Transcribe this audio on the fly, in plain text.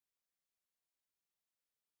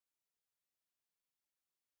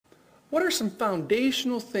what are some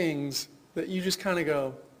foundational things that you just kind of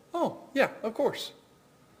go, oh, yeah, of course?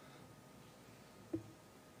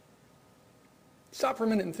 Stop for a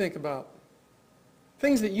minute and think about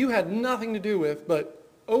things that you had nothing to do with, but,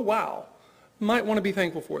 oh, wow, might want to be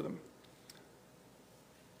thankful for them.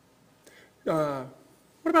 What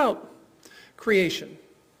about creation?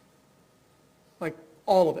 Like,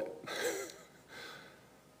 all of it.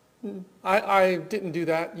 I didn't do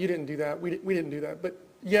that. You didn't do that. We didn't do that. But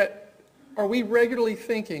yet, are we regularly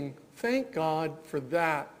thinking, thank God for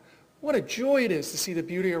that? What a joy it is to see the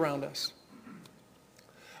beauty around us.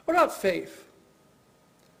 What about faith?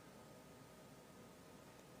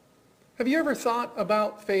 Have you ever thought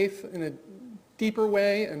about faith in a deeper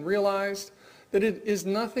way and realized that it is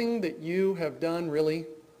nothing that you have done really?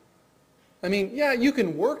 I mean, yeah, you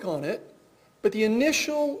can work on it, but the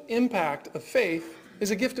initial impact of faith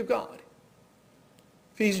is a gift of God.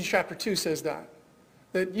 Ephesians chapter 2 says that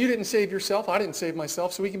you didn't save yourself, I didn't save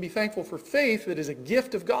myself, so we can be thankful for faith that is a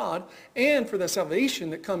gift of God and for the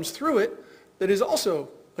salvation that comes through it that is also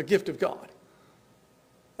a gift of God.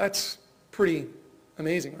 That's pretty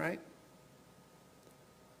amazing, right?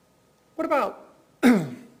 What about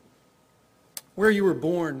where you were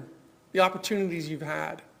born, the opportunities you've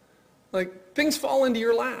had? Like, things fall into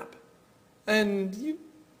your lap, and you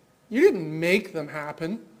didn't make them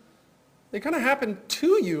happen. They kind of happen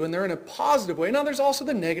to you, and they're in a positive way. Now, there's also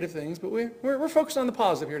the negative things, but we're focused on the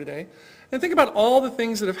positive here today. And think about all the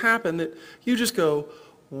things that have happened that you just go,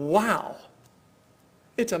 wow.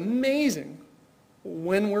 It's amazing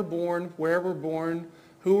when we're born, where we're born,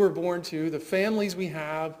 who we're born to, the families we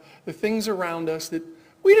have, the things around us that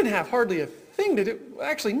we didn't have hardly a thing to do,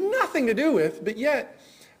 actually nothing to do with, but yet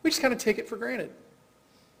we just kind of take it for granted.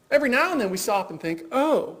 Every now and then we stop and think,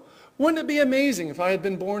 oh, wouldn't it be amazing if I had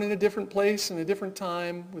been born in a different place, in a different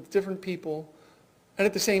time, with different people? And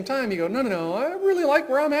at the same time you go, no, I really like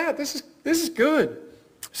where I'm at. This is good.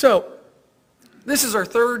 So, this is our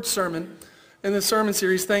third sermon in the sermon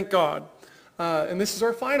series, Thank God. And this is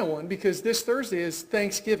our final one because this Thursday is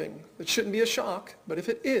Thanksgiving. It shouldn't be a shock, but if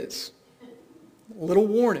it is, a little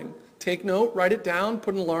warning. Take note, write it down,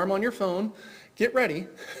 put an alarm on your phone, get ready.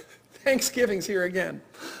 Thanksgiving's here again.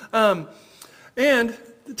 And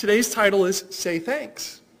today's title is Say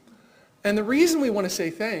Thanks. And the reason we want to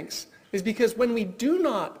say thanks is because when we do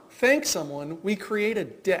not thank someone, we create a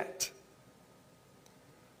debt.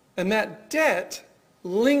 And that debt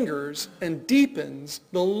lingers and deepens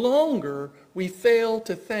the longer we fail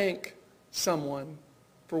to thank someone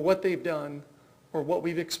for what they've done or what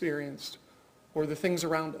we've experienced or the things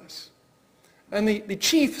around us. And the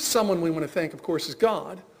chief someone we want to thank, of course, is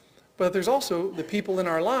God. But there's also the people in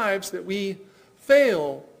our lives that we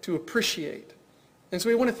fail to appreciate. And so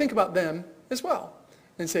we want to think about them as well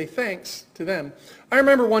and say thanks to them. I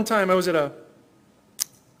remember one time I was not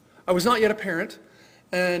yet a parent,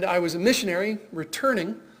 and I was a missionary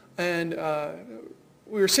returning, and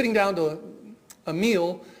we were sitting down to a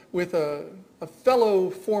meal with a fellow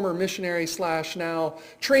former missionary / now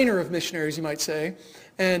trainer of missionaries, you might say,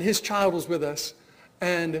 and his child was with us.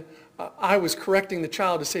 And I was correcting the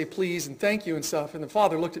child to say please and thank you and stuff, and the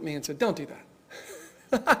father looked at me and said, don't do that.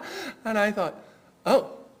 And I thought,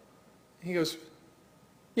 oh. He goes,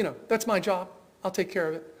 that's my job. I'll take care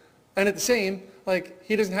of it. And at the same, like,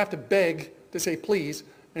 he doesn't have to beg to say please,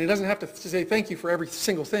 and he doesn't have to say thank you for every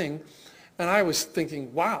single thing. And I was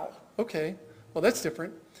thinking, wow, okay, well, that's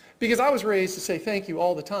different. Because I was raised to say thank you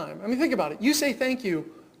all the time. I mean, think about it. You say thank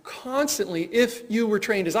you constantly if you were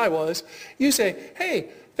trained as I was. You say, hey,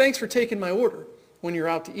 thanks for taking my order when you're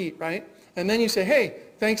out to eat, right? And then you say, hey,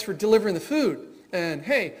 thanks for delivering the food. And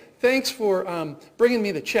hey, thanks for bringing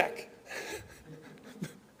me the check.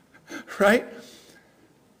 Right?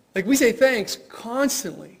 Like, we say thanks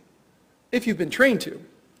constantly if you've been trained to.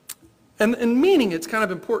 And meaning it's kind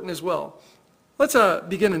of important as well. Let's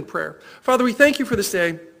begin in prayer. Father, we thank you for this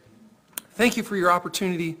day. Thank you for your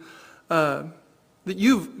opportunity that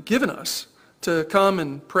you've given us to come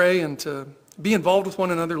and pray and to be involved with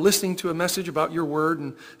one another, listening to a message about your word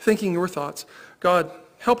and thinking your thoughts. God,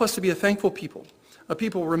 help us to be a thankful people, a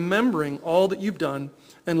people remembering all that you've done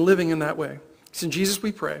and living in that way. It's in Jesus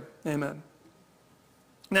we pray. Amen.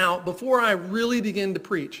 Now, before I really begin to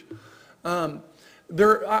preach,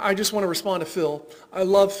 I just want to respond to Phil. I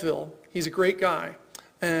love Phil. He's a great guy.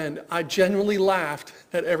 And I genuinely laughed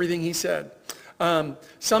at everything he said.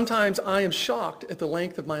 Sometimes I am shocked at the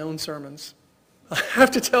length of my own sermons. I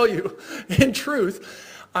have to tell you, in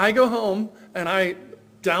truth, I go home and I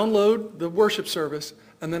download the worship service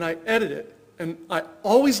and then I edit it. And I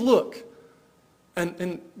always look.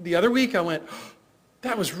 And the other week I went,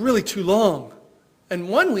 that was really too long. And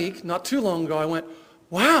one week, not too long ago, I went,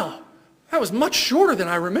 wow, that was much shorter than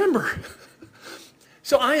I remember.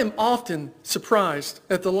 So I am often surprised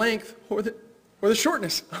at the length or the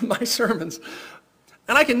shortness of my sermons.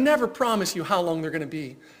 And I can never promise you how long they're going to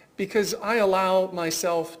be because I allow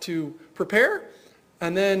myself to prepare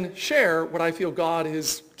and then share what I feel God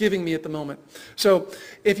is giving me at the moment. So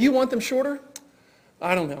if you want them shorter,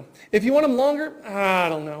 I don't know. If you want them longer, I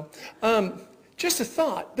don't know. Just a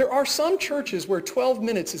thought. There are some churches where 12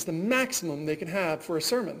 minutes is the maximum they can have for a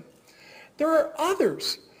sermon. There are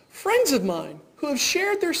others, friends of mine, who have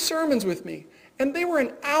shared their sermons with me, and they were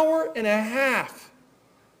an hour and a half.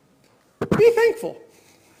 Be thankful.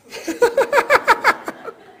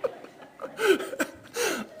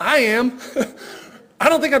 I am. I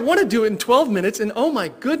don't think I'd want to do it in 12 minutes, and oh my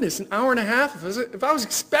goodness, an hour and a half. If I was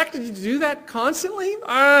expected to do that constantly,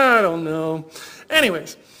 I don't know.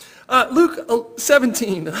 Anyways, Luke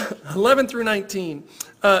 17, 11 through 19,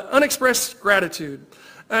 unexpressed gratitude.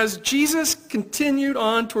 As Jesus continued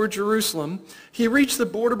on toward Jerusalem, he reached the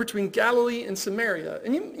border between Galilee and Samaria.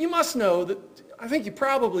 And you must know that, I think you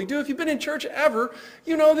probably do, if you've been in church ever,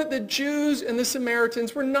 you know that the Jews and the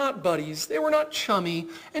Samaritans were not buddies. They were not chummy.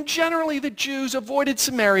 And generally the Jews avoided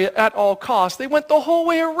Samaria at all costs. They went the whole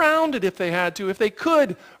way around it if they had to, if they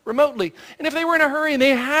could, remotely. And if they were in a hurry and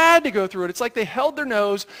they had to go through it, it's like they held their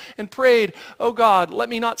nose and prayed, oh God, let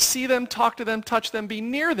me not see them, talk to them, touch them, be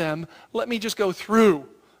near them. Let me just go through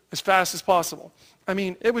as fast as possible. I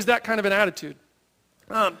mean, it was that kind of an attitude.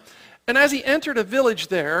 And as he entered a village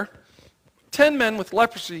there, 10 men with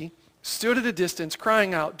leprosy stood at a distance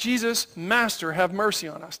crying out, Jesus, Master, have mercy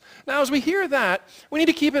on us. Now, as we hear that, we need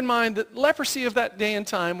to keep in mind that leprosy of that day and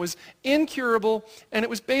time was incurable, and it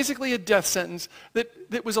was basically a death sentence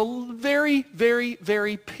that was a very, very,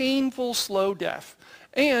 very painful, slow death.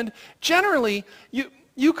 And generally,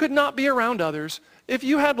 you could not be around others. If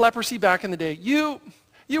you had leprosy back in the day, you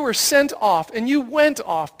were sent off, and you went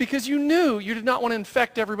off because you knew you did not want to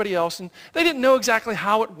infect everybody else, and they didn't know exactly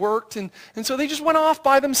how it worked, and so they just went off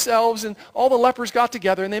by themselves, and all the lepers got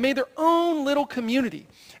together, and they made their own little community.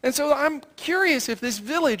 And so I'm curious if this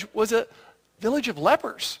village was a village of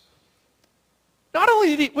lepers. Not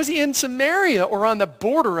only was he in Samaria or on the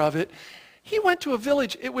border of it, he went to a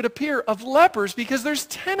village, it would appear, of lepers because there's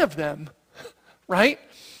 10 of them, right?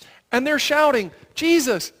 And they're shouting,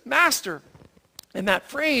 Jesus, Master. And that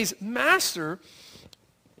phrase, Master,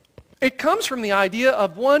 it comes from the idea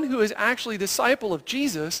of one who is actually a disciple of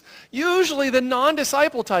Jesus. Usually the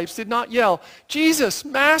non-disciple types did not yell, Jesus,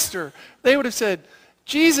 Master. They would have said,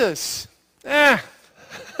 Jesus,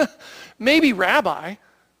 maybe Rabbi.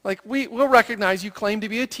 Like, we'll recognize you claim to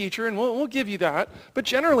be a teacher, and we'll give you that. But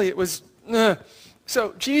generally it was,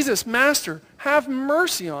 So, Jesus, Master, have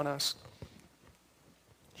mercy on us.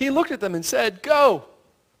 He looked at them and said, go.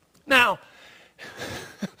 Now,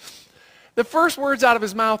 the first words out of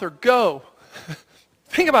his mouth are go.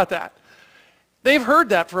 Think about that. They've heard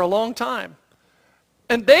that for a long time.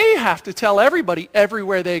 And they have to tell everybody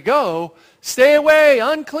everywhere they go, stay away,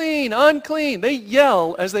 unclean, unclean. They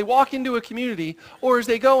yell as they walk into a community or as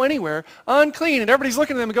they go anywhere, unclean. And everybody's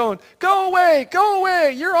looking at them and going, go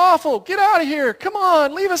away, you're awful, get out of here, come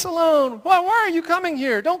on, leave us alone. Why are you coming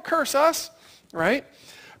here? Don't curse us, right?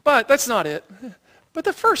 But that's not it. But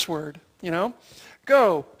the first word,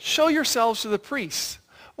 go, show yourselves to the priests.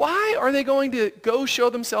 Why are they going to go show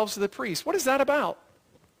themselves to the priests? What is that about?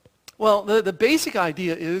 Well, the basic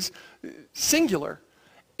idea is singular.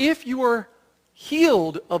 If you are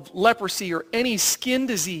healed of leprosy or any skin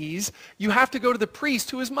disease, you have to go to the priest,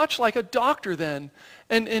 who is much like a doctor then.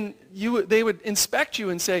 And they would inspect you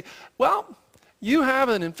and say, well, you have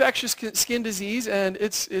an infectious skin disease and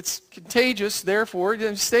it's contagious,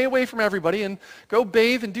 therefore stay away from everybody and go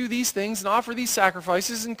bathe and do these things and offer these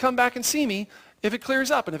sacrifices and come back and see me if it clears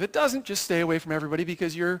up. And if it doesn't, just stay away from everybody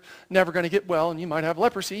because you're never going to get well and you might have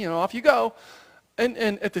leprosy, off you go. And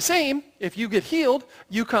at the same, if you get healed,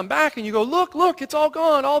 you come back and you go, look, it's all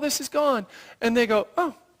gone, all this is gone. And they go,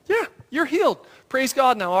 oh, yeah, you're healed. Praise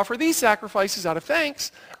God, now offer these sacrifices out of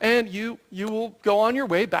thanks, and you will go on your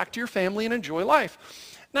way back to your family and enjoy life.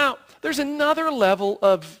 Now, there's another level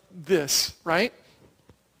of this, right?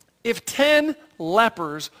 If 10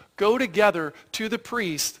 lepers go together to the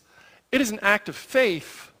priest, it is an act of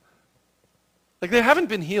faith. Like, they haven't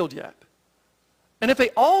been healed yet. And if they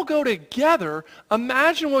all go together,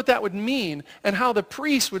 imagine what that would mean and how the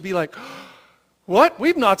priest would be like, what?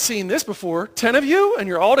 We've not seen this before. 10 of you and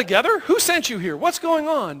you're all together? Who sent you here? What's going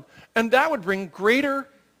on? And that would bring greater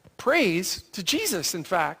praise to Jesus, in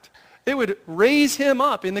fact. they would raise him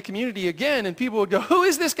up in the community again, and people would go, who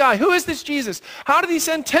is this guy? Who is this Jesus? How did he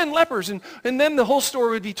send 10 lepers? And then the whole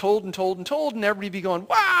story would be told and told and told, and everybody would be going,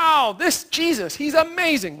 wow, this Jesus, he's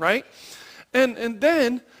amazing, right? And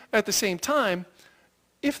then, at the same time,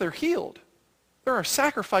 if they're healed, there are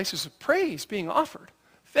sacrifices of praise being offered.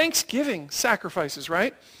 Thanksgiving sacrifices,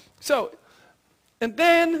 right? So, and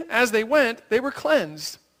then, as they went, they were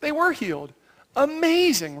cleansed. They were healed.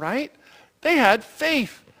 Amazing, right? They had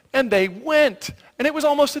faith, and they went. And it was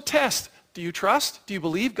almost a test. Do you trust? Do you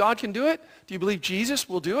believe God can do it? Do you believe Jesus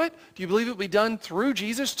will do it? Do you believe it will be done through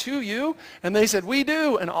Jesus to you? And they said, we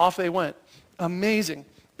do. And off they went. Amazing.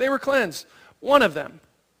 They were cleansed. One of them.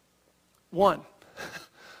 One.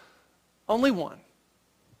 Only one.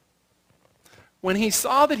 When he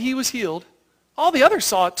saw that he was healed, all the others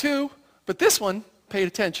saw it too, but this one paid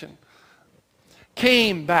attention.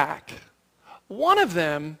 Came back. One of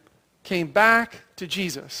them came back to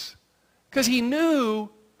Jesus because he knew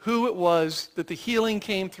who it was that the healing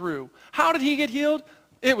came through. How did he get healed?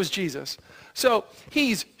 It was Jesus. So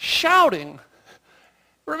he's shouting.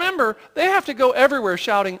 Remember, they have to go everywhere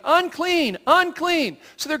shouting, unclean, unclean.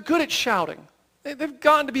 So they're good at shouting. They've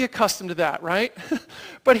gotten to be accustomed to that, right?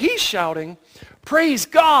 But he's shouting, praise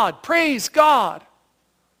God, praise God.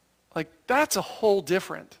 Like, that's a whole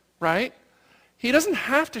different, right? He doesn't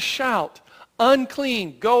have to shout,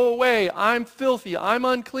 unclean, go away, I'm filthy, I'm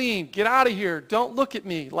unclean, get out of here, don't look at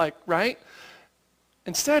me, like, right?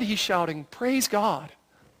 Instead, he's shouting, praise God.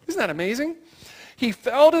 Isn't that amazing? He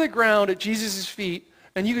fell to the ground at Jesus' feet,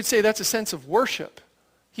 and you could say that's a sense of worship.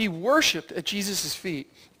 He worshiped at Jesus'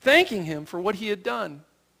 feet, thanking him for what he had done.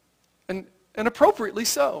 And appropriately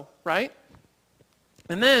so, right?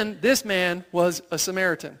 And then this man was a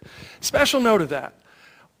Samaritan. Special note of that.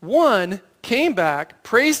 One came back,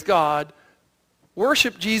 praised God,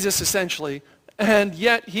 worshiped Jesus essentially, and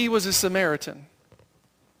yet he was a Samaritan.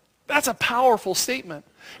 That's a powerful statement.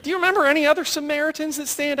 Do you remember any other Samaritans that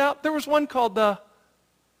stand out? There was one called the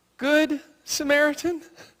Good Samaritan.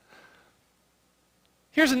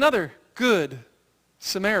 Here's another Good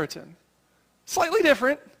Samaritan. Slightly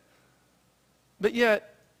different, but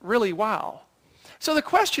yet really wow. So the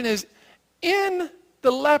question is, in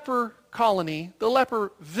the leper colony, the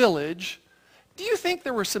leper village, do you think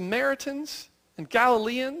there were Samaritans and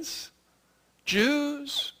Galileans,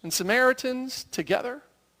 Jews and Samaritans together?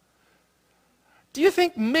 Do you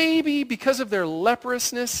think maybe because of their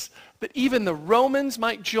leprousness that even the Romans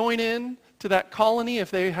might join in to that colony if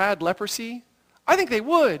they had leprosy? I think they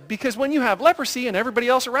would, because when you have leprosy and everybody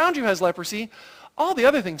else around you has leprosy, all the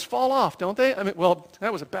other things fall off, don't they? I mean, well,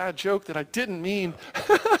 that was a bad joke that I didn't mean.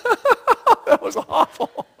 That was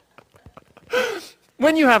awful.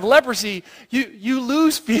 When you have leprosy, you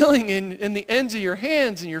lose feeling in the ends of your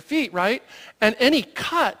hands and your feet, right? And any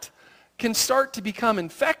cut can start to become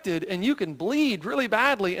infected, and you can bleed really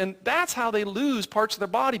badly, and that's how they lose parts of their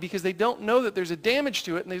body, because they don't know that there's a damage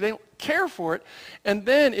to it, and they don't care for it, and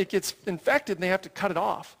then it gets infected, and they have to cut it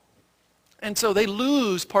off. And so they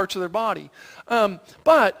lose parts of their body.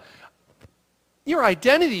 But your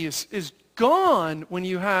identity is gone when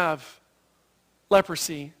you have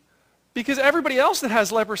leprosy, because everybody else that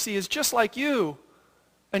has leprosy is just like you,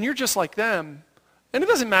 and you're just like them. And it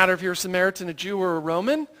doesn't matter if you're a Samaritan, a Jew, or a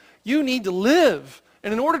Roman. You need to live.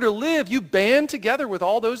 And in order to live, you band together with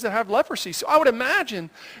all those that have leprosy. So I would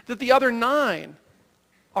imagine that the other 9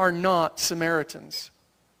 are not Samaritans.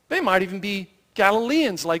 They might even be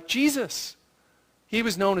Galileans like Jesus. He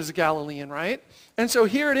was known as a Galilean, right? And so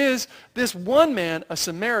here it is, this one man, a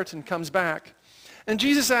Samaritan, comes back. And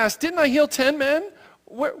Jesus asked, didn't I heal 10 men?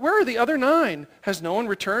 Where are the other 9? Has no one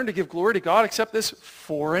returned to give glory to God except this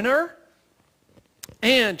foreigner?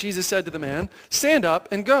 And Jesus said to the man, stand up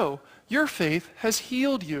and go. Your faith has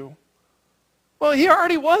healed you. Well, he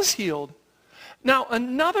already was healed. Now,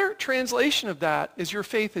 another translation of that is your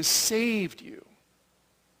faith has saved you.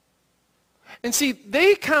 And see,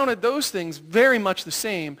 they counted those things very much the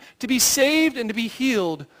same. To be saved and to be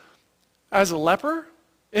healed as a leper,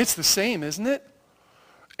 it's the same, isn't it?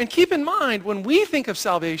 And keep in mind, when we think of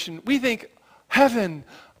salvation, we think heaven,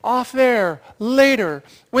 off there, later.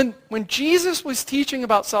 When Jesus was teaching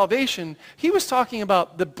about salvation, he was talking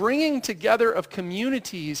about the bringing together of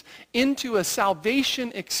communities into a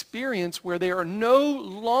salvation experience where they are no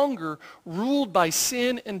longer ruled by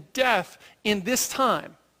sin and death in this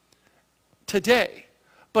time, today.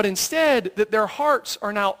 But instead, that their hearts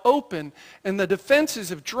are now open and the defenses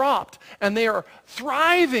have dropped and they are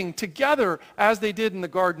thriving together as they did in the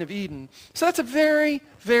Garden of Eden. So that's a very,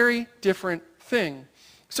 very different thing.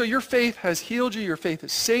 So your faith has healed you. Your faith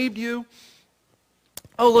has saved you.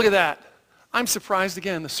 Oh, look at that. I'm surprised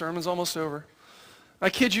again. The sermon's almost over. I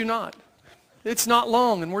kid you not. It's not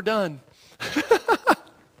long and we're done.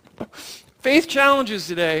 Faith challenges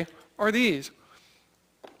today are these.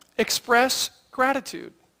 Express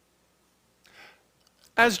gratitude.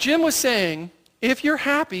 As Jim was saying, if you're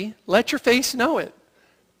happy, let your face know it.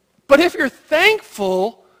 But if you're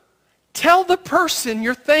thankful, tell the person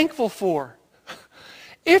you're thankful for.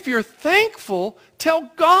 If you're thankful,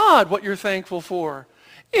 tell God what you're thankful for.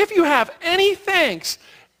 If you have any thanks,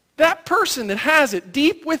 that person that has it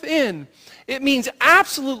deep within, it means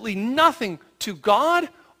absolutely nothing to God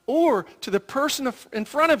or to the person in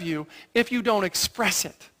front of you if you don't express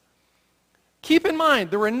it. Keep in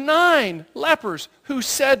mind, there were 9 lepers who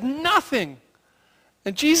said nothing.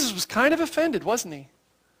 And Jesus was kind of offended, wasn't he?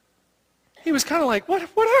 He was kind of like, what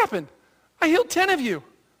happened? I healed 10 of you.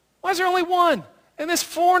 Why is there only 1? And this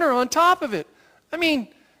foreigner on top of it. I mean,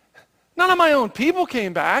 none of my own people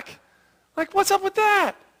came back. Like, what's up with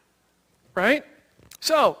that? Right?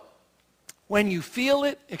 So, when you feel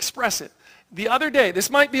it, express it. The other day, this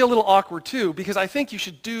might be a little awkward too, because I think you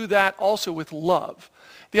should do that also with love.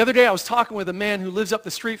 The other day I was talking with a man who lives up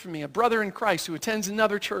the street from me, a brother in Christ who attends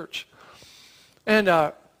another church. And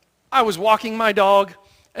I was walking my dog,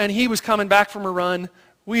 and he was coming back from a run.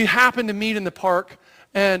 We happened to meet in the park,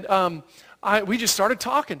 and we just started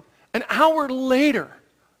talking. An hour later,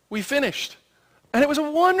 we finished. And it was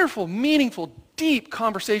a wonderful, meaningful, deep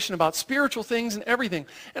conversation about spiritual things and everything.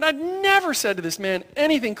 And I'd never said to this man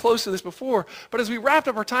anything close to this before, but as we wrapped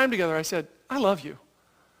up our time together, I said, I love you.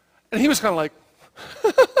 And he was kind of like,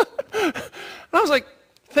 and I was like,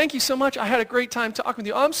 thank you so much. I had a great time talking with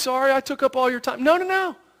you. I'm sorry I took up all your time.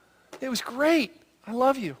 No. It was great. I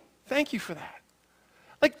love you. Thank you for that.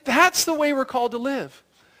 Like, that's the way we're called to live.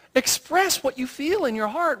 Express what you feel in your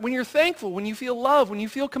heart when you're thankful, when you feel love, when you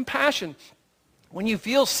feel compassion, when you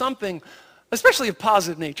feel something, especially of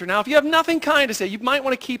positive nature. Now, if you have nothing kind to say, you might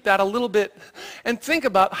want to keep that a little bit and think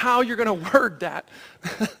about how you're going to word that.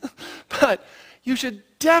 But you should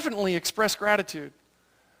definitely express gratitude.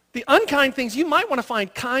 The unkind things, you might want to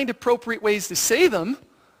find kind, appropriate ways to say them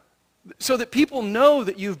so that people know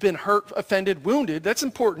that you've been hurt, offended, wounded. That's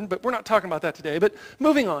important, but we're not talking about that today. But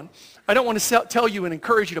moving on, I don't want to tell you and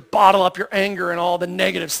encourage you to bottle up your anger and all the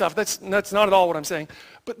negative stuff. That's not at all what I'm saying.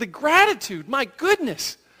 But the gratitude, my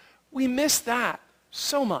goodness, we miss that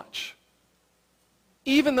so much.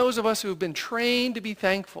 Even those of us who have been trained to be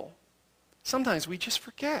thankful, sometimes we just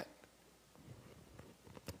forget.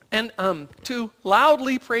 And to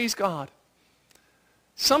loudly praise God.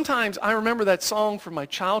 Sometimes I remember that song from my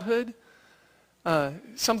childhood,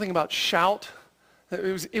 something about shout.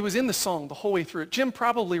 It was in the song the whole way through it. Jim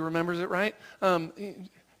probably remembers it, right?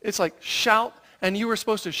 It's like shout, and you were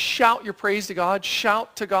supposed to shout your praise to God,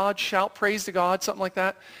 shout praise to God, something like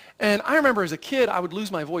that. And I remember as a kid, I would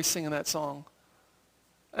lose my voice singing that song.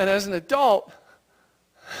 And as an adult,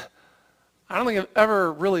 I don't think I've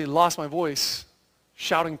ever really lost my voice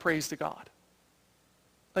shouting praise to God.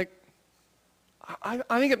 Like,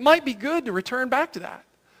 I think it might be good to return back to that,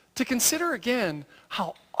 to consider again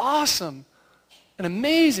how awesome and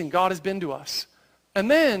amazing God has been to us, and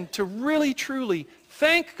then to really, truly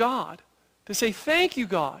thank God, to say thank you,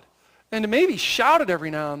 God, and to maybe shout it every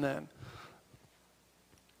now and then.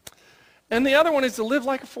 And the other one is to live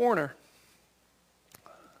like a foreigner.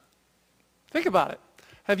 Think about it.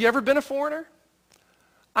 Have you ever been a foreigner?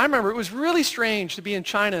 I remember it was really strange to be in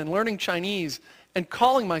China and learning Chinese and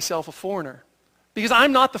calling myself a foreigner. Because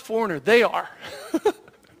I'm not the foreigner, they are.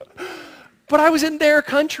 But I was in their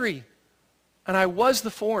country, and I was the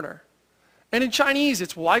foreigner. And in Chinese,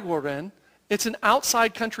 it's 外国人. It's an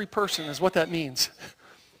outside country person is what that means.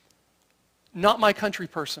 Not my country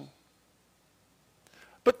person.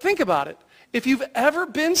 But think about it. If you've ever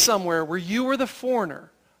been somewhere where you were the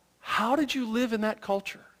foreigner, how did you live in that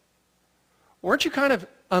culture? Weren't you kind of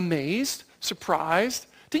amazed, surprised?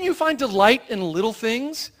 Didn't you find delight in little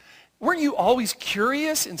things? Weren't you always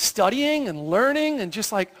curious and studying and learning and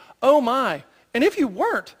just like, oh my. And if you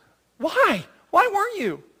weren't, why? Why weren't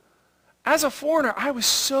you? As a foreigner, I was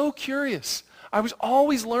so curious. I was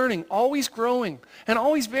always learning, always growing, and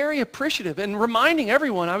always very appreciative and reminding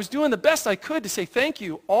everyone I was doing the best I could to say thank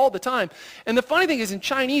you all the time. And the funny thing is in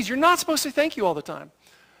Chinese, you're not supposed to say thank you all the time.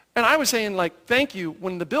 And I was saying like thank you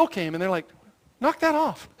when the bill came, and they're like, knock that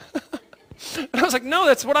off. And I was like, no,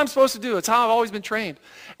 that's what I'm supposed to do. It's how I've always been trained.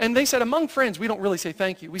 And they said, among friends, we don't really say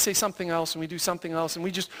thank you. We say something else, and we do something else, and we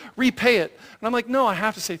just repay it. And I'm like, no, I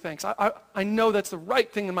have to say thanks. I know that's the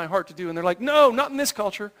right thing in my heart to do. And they're like, no, not in this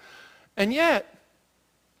culture. And yet,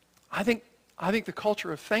 I think the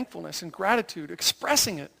culture of thankfulness and gratitude,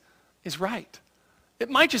 expressing it, is right. It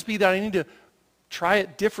might just be that I need to try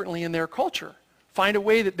it differently in their culture. Find a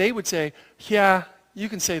way that they would say, yeah, you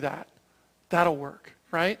can say that. That'll work,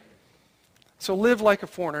 right? So live like a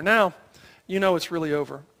foreigner. Now, you know it's really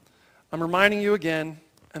over. I'm reminding you again,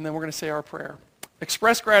 and then we're going to say our prayer.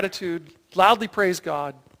 Express gratitude, loudly praise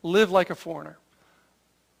God, live like a foreigner.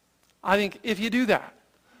 I think if you do that,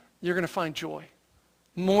 you're going to find joy,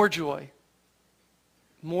 and more joy,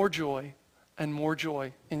 and more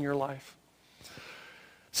joy in your life.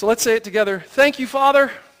 So let's say it together. Thank you,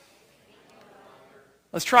 Father.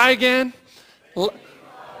 Let's try again.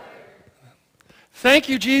 Thank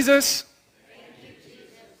you, Jesus.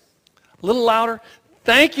 A little louder.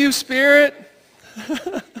 Thank you, Spirit.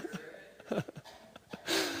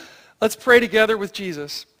 Let's pray together with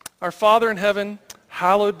Jesus. Our Father in heaven,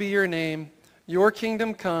 hallowed be your name. Your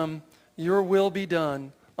kingdom come, your will be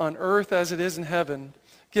done, on earth as it is in heaven.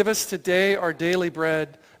 Give us today our daily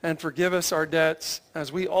bread, and forgive us our debts,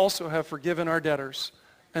 as we also have forgiven our debtors.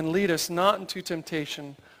 And lead us not into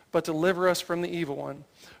temptation, but deliver us from the evil one.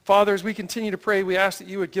 Father, as we continue to pray, we ask that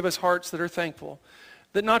you would give us hearts that are thankful.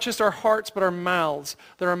 That not just our hearts, but our mouths.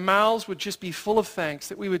 That our mouths would just be full of thanks.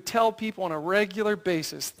 That we would tell people on a regular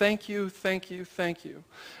basis, thank you, thank you, thank you.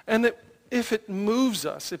 And that if it moves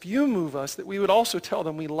us, if you move us, that we would also tell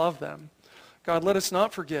them we love them. God, let us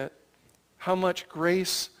not forget how much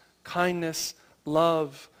grace, kindness,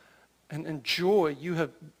 love, and joy you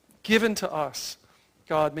have given to us.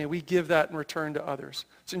 God, may we give that in return to others.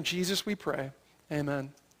 It's in Jesus we pray.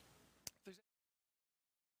 Amen.